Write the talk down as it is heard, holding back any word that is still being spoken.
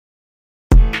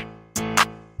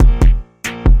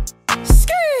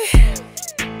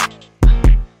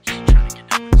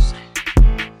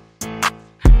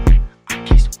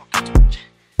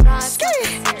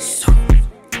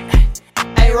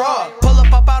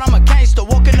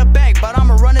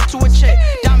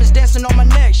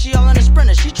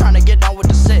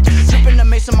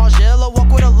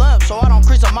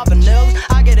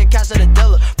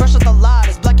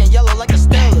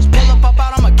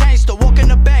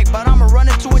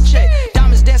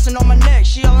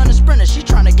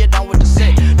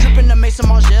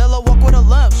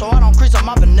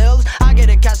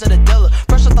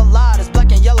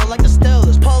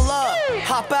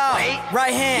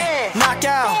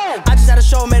I just had a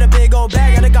show, made a big old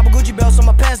bag. Got a couple Gucci belts so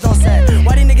my pants don't sag.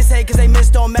 Why these niggas hate cause they miss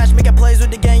don't match? Making plays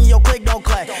with the gang, your click don't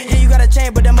clack. Yeah, you got a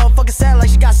chain, but that motherfucker sad like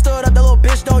she got stood up, the little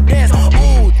bitch don't dance.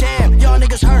 Ooh, damn, y'all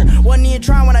niggas hurt. Wasn't even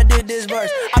trying when I did this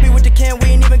verse. I be with the Ken, we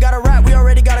ain't even got a rap. We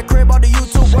already got a crib, all the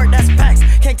YouTube work, that's facts.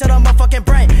 Can't tell the motherfucking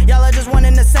brain, y'all are just one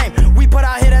in the same. We put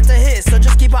our hit at the hit, so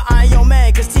just keep an eye on your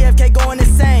man, cause TFK going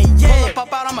insane, yeah. Pull up,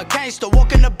 pop out, I'm a KANGSTA,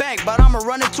 walk in the bank, but I'ma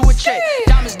run into a chick.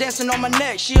 Diamonds dancing on my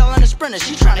neck, she all in a sprinter,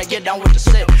 she tryna get down with the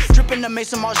sip. Drippin' the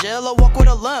Mason Margiela, walk with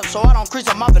a limp, so I don't crease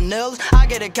on my vanillas. I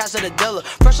get it, cash at the dealer,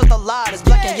 fresh off the lot, it's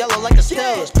black and yellow like the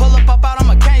Steelers. Pull up, pop out, I'm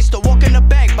a KANGSTA, walk in the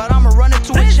bank, but I'ma run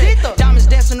into a chick. Diamonds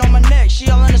dancing on my neck, she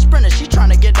all in a sprinter, she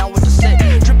tryna get down with the sip.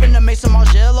 Drippin' the Mason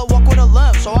Margiela, walk with a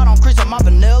limp, so I don't crease on my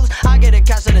vanillas. I get it,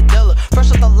 cash at the dealer,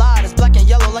 fresh off the lot, it's black and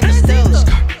yellow like the Steelers.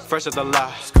 Fresh off the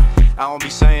lot, I don't be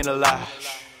saying a lot.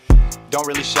 Don't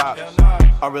really shop,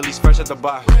 I'm really fresh at the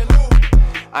box.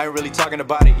 I ain't really talking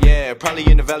about it, yeah. Probably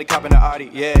in the valley copping the Audi,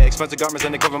 yeah. Expensive garments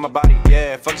and they cover my body,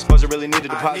 yeah. Fuck supposed to really need a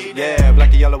deposit, yeah.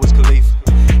 Black and yellow is Khalifa.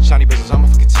 Shiny business, I'm a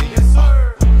fucking team.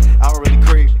 I don't really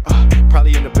creep,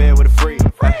 probably in the bed with a freak.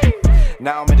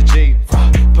 Now I'm in the Jeep,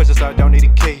 push the start, don't need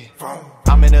a key.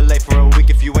 I'm in LA for a week,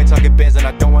 if you ain't talking bands and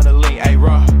I don't wanna lean, ayy,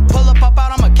 raw. Pull up, pop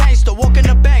out, I'm a KANGSTA, walk in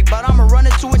the bank, but I'ma run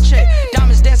into a chick.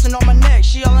 Diamonds dancing on my neck,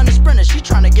 she all in a sprinter, she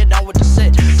tryna get down with the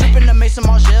sit. Drippin' the Mason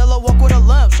Margiela, walk with a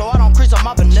limp, so I don't crease on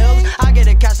my vanillas. I get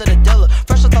it, cash at the dealer,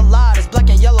 fresh off the lot, it's black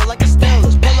and yellow like the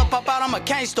Steelers. Pull up, pop out, I'm a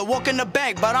KANGSTA, walk in the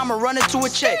bank, but I'ma run into a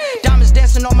chick. Diamonds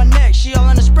dancing on my neck, she all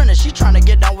in a sprinter, she tryna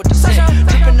get down with the sit.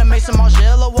 Drippin' the Mason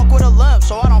Margiela, walk with a limp,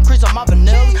 so I don't crease on my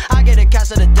vanillas. I get it,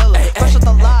 cash at the dealer, fresh off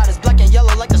the lot, it's black and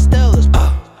yellow like the Steelers.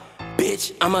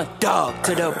 Bitch, I'm a dog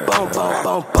to the bone, bone,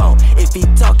 bone, bone. If he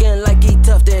talking like he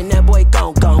tough, then that boy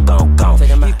gon'.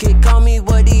 You can call me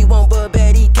what he want, but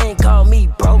bet he can't call me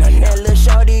bro. That little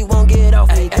shorty won't get off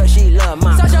me, cause she love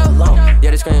my cologne.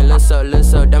 Yeah, the screen looks up,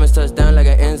 diamonds touch down like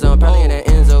an end zone. Probably in that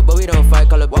end zone, but we don't fight,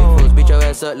 call up big fools. Beat your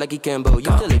ass up like he Kimbo.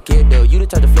 You still a kid though, you the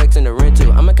type to flex in the rent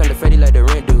too. I'm a kind of Freddy like the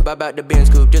rent do. Buy out the Benz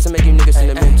coupe, just to make you niggas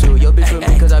sentimental. Yo bitch with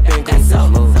me cause I been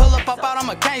cool. Pull up, pop out, I'm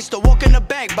a KANGSTA, walk in the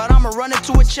bank, but I'ma run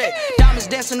into a chick. Diamonds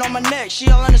dancing on my neck,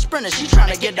 she all in a sprinter, she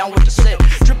tryna get down with the sip.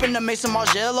 Drippin' the Mason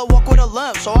Margiela, walk with a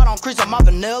limp, so I don't crease on my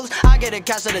vanillas. I get it,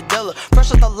 cash at the dealer,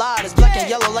 fresh off the lot, it's black and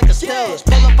yellow like the Steelers.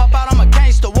 Pull up, pop out, I'm a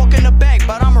KANGSTA, walk in the bank,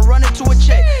 but I'ma run into a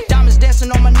chick. Diamonds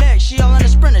dancing on my neck, she all in a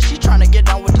sprinter, she tryna get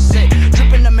down with the sip.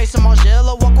 Drippin' the Mason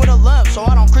Margiela, walk with a limp, so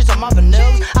I don't crease on my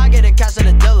vanillas. I get it, cash at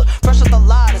the dealer, fresh off the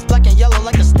lot, it's black and yellow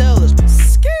like the Steelers.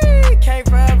 Ski, came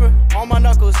forever, on my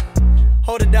knuckles,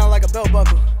 hold it down like a belt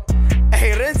buckle.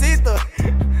 Hey, Rencito.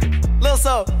 Lil'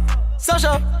 So,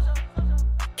 Social,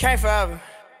 came forever.